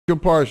Rachel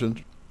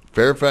Parsons,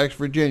 Fairfax,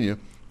 Virginia,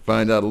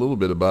 find out a little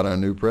bit about our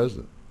new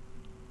president.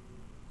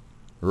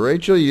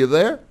 Rachel, you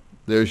there?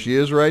 There she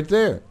is right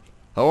there.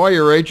 How are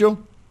you, Rachel?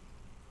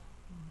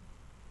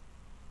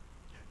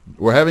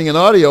 We're having an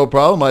audio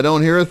problem. I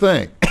don't hear a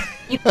thing.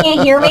 You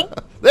can't hear me?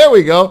 There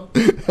we go.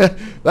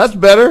 That's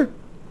better.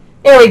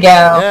 There we go.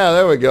 Yeah,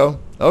 there we go.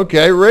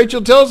 Okay,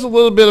 Rachel, tell us a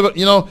little bit about,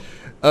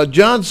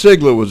 John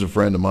Sigler was a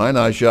friend of mine.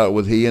 I shot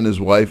with he and his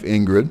wife,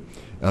 Ingrid.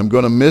 I'm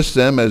going to miss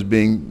them as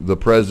being the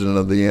president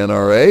of the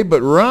NRA.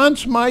 But Ron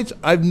Schmeits,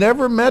 I've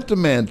never met the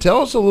man.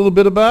 Tell us a little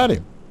bit about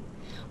him.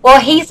 Well,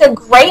 he's a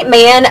great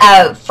man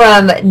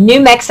from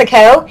New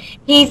Mexico.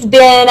 He's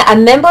been a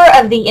member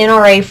of the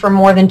NRA for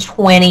more than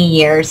 20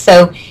 years.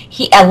 So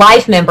a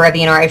life member of the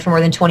NRA for more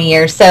than 20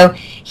 years. So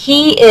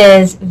he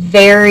is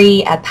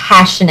very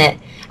passionate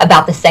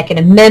about the Second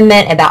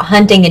Amendment, about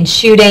hunting and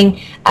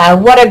shooting.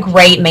 What a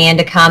great man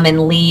to come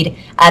and lead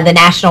the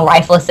National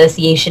Rifle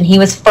Association. He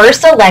was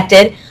first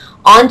elected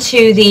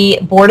onto the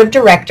board of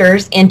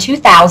directors in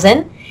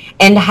 2000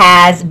 and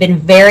has been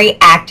very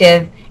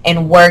active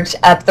and worked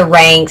up the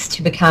ranks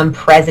to become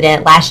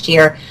president. Last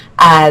year,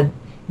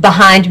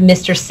 behind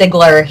Mr.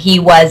 Sigler, he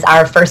was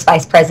our first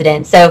vice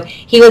president. So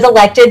he was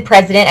elected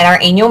president at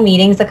our annual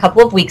meetings a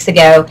couple of weeks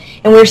ago,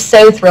 and we're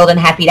so thrilled and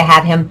happy to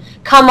have him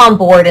come on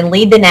board and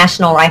lead the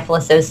National Rifle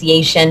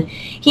Association.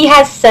 He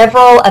has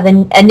several of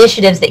the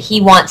initiatives that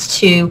he wants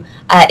to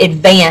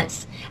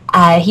advance.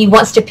 He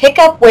wants to pick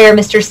up where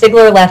Mr.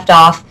 Sigler left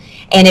off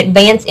and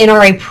advance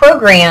NRA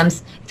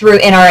programs through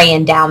NRA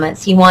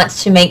endowments. He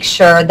wants to make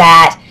sure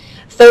that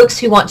folks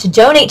who want to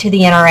donate to the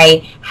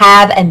NRA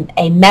have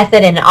a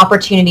method and an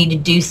opportunity to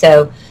do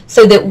so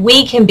that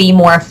we can be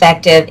more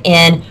effective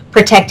in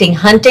protecting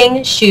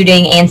hunting,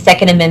 shooting, and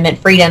Second Amendment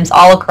freedoms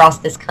all across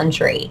this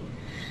country.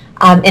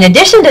 In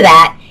addition to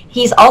that,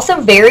 he's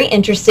also very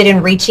interested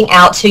in reaching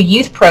out to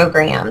youth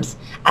programs.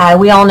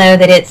 We all know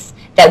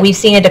that we've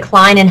seen a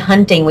decline in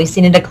hunting. We've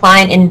seen a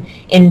decline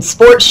in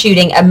sports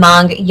shooting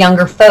among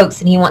younger folks,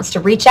 and he wants to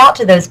reach out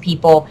to those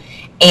people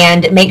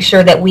and make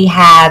sure that we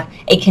have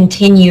a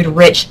continued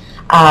rich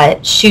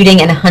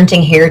shooting and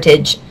hunting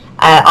heritage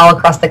all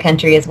across the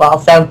country as well.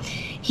 So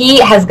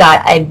he has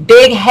got a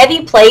big,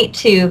 heavy plate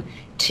to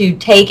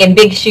take and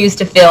big shoes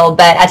to fill,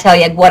 but I tell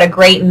you, what a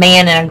great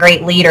man and a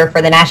great leader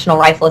for the National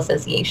Rifle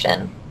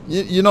Association.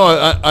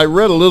 I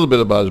read a little bit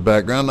about his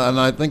background, and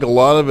I think a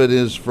lot of it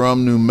is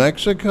from New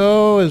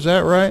Mexico. Is that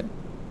right?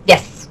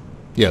 Yes.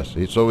 Yes.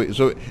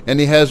 And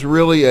he has a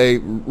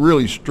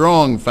really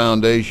strong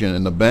foundation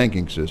in the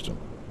banking system.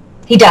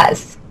 He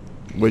does.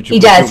 He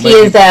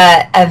is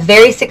a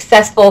very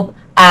successful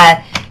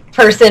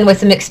person with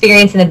some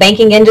experience in the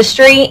banking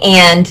industry,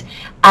 and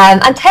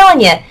I'm telling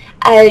you,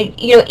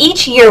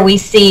 each year we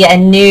see a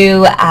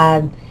new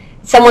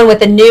someone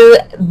with a new,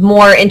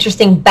 more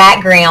interesting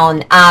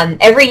background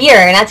every year.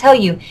 And I tell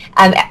you,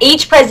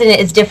 each president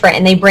is different,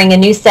 and they bring a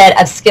new set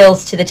of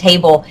skills to the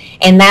table.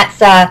 And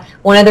that's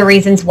one of the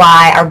reasons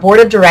why our board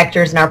of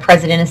directors and our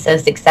president is so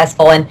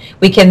successful, and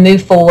we can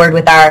move forward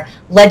with our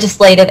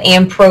legislative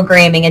and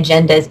programming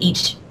agendas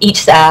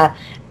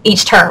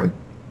each term.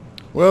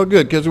 Well,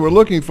 good, because we're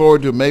looking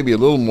forward to maybe a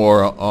little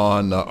more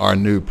on our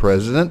new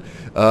president.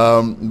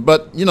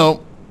 But,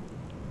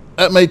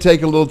 that may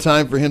take a little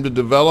time for him to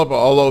develop,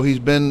 although he's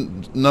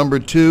been number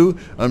 2.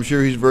 I'm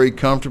sure he's very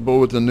comfortable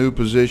with the new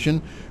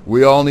position.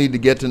 We all need to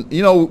get to,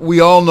 we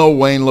all know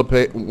Wayne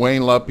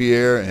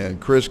LaPierre and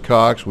Chris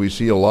Cox. We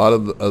see a lot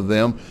of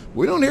them.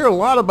 We don't hear a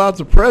lot about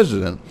the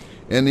president.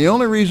 And the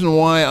only reason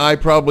why I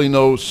probably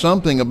know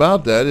something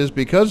about that is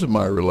because of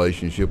my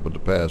relationship with the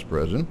past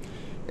president.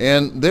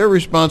 And their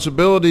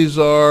responsibilities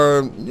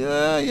are,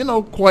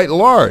 quite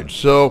large.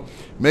 So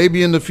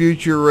maybe in the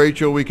future,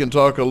 Rachel, we can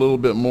talk a little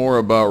bit more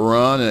about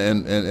Ron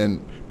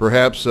and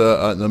perhaps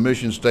the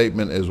mission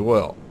statement as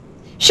well.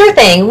 Sure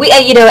thing. We,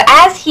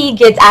 as he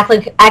gets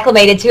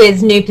acclimated to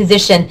his new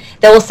position,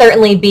 there will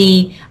certainly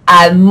be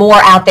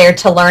more out there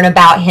to learn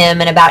about him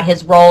and about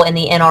his role in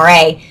the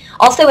NRA.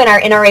 Also, in our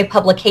NRA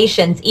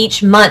publications,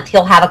 each month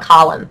he'll have a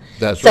column.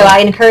 That's right. So I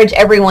encourage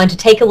everyone to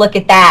take a look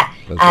at that.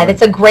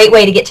 That's a great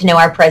way to get to know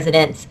our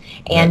presidents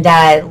and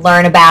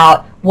learn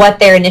about what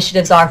their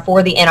initiatives are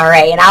for the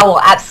NRA. And I will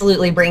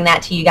absolutely bring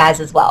that to you guys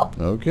as well.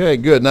 Okay,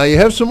 good. Now you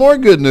have some more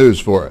good news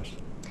for us.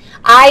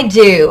 I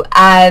do.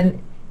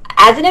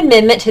 As an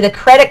amendment to the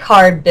credit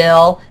card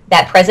bill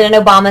that President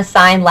Obama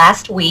signed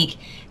last week,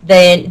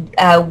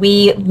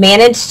 we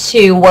managed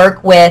to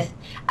work with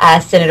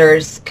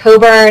Senators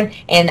Coburn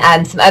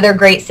and some other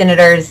great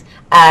senators,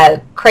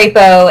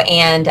 Crapo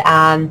and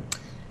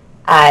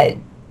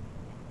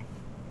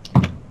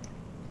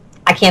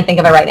I can't think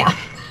of it right now.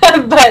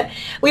 But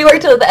we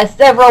worked with a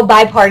several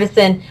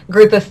bipartisan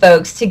group of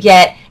folks to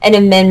get an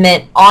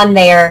amendment on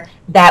there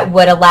that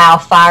would allow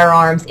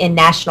firearms in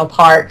national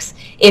parks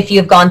if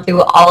you've gone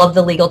through all of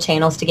the legal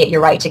channels to get your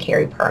right to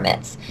carry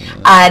permits.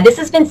 This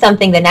has been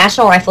something the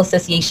National Rifle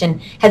Association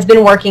has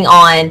been working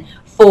on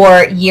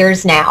for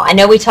years now. I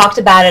know we talked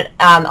about it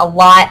a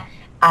lot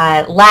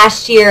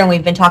last year, and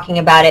we've been talking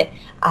about it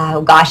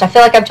oh gosh, I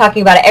feel like I'm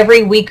talking about it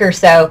every week or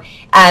so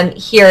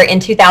here in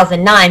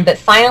 2009, but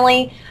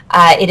finally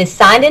it is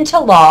signed into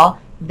law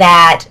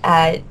that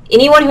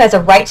anyone who has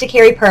a right to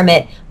carry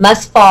permit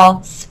must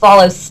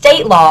follow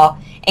state law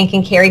and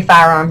can carry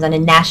firearms on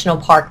national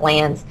park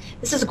lands.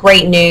 This is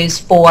great news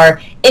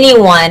for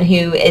anyone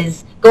who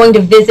is going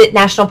to visit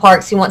national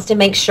parks, who wants to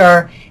make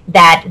sure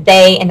that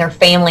they and their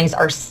families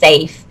are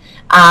safe.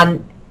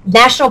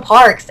 National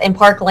parks and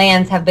park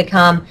lands have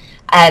become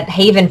a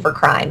haven for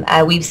crime.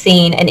 We've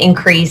seen an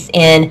increase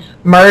in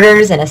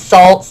murders and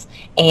assaults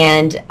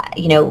and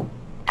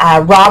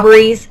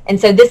robberies, and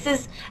so this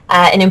is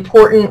an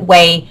important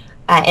way,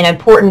 an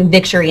important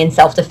victory in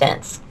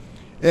self-defense.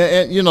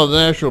 And the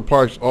national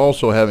parks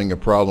also having a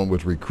problem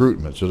with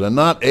recruitment, so they're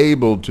not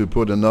able to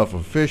put enough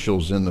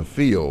officials in the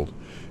field,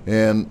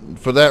 and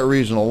for that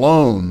reason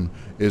alone,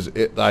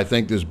 I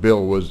think this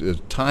bill is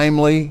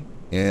timely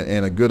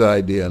and a good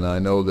idea, and I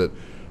know that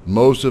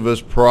most of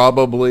us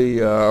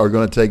probably are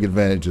going to take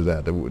advantage of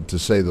that, to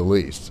say the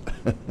least.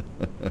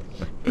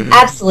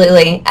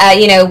 Absolutely.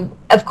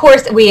 Of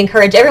course, we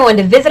encourage everyone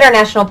to visit our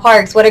national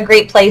parks. What a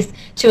great place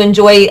to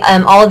enjoy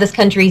all of this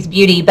country's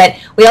beauty. But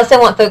we also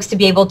want folks to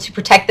be able to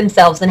protect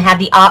themselves and have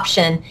the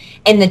option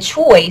and the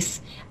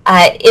choice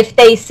if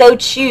they so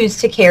choose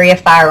to carry a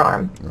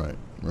firearm.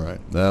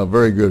 Right. Now,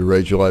 very good,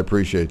 Rachel. I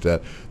appreciate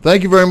that.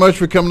 Thank you very much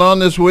for coming on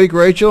this week,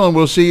 Rachel, and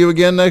we'll see you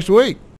again next week.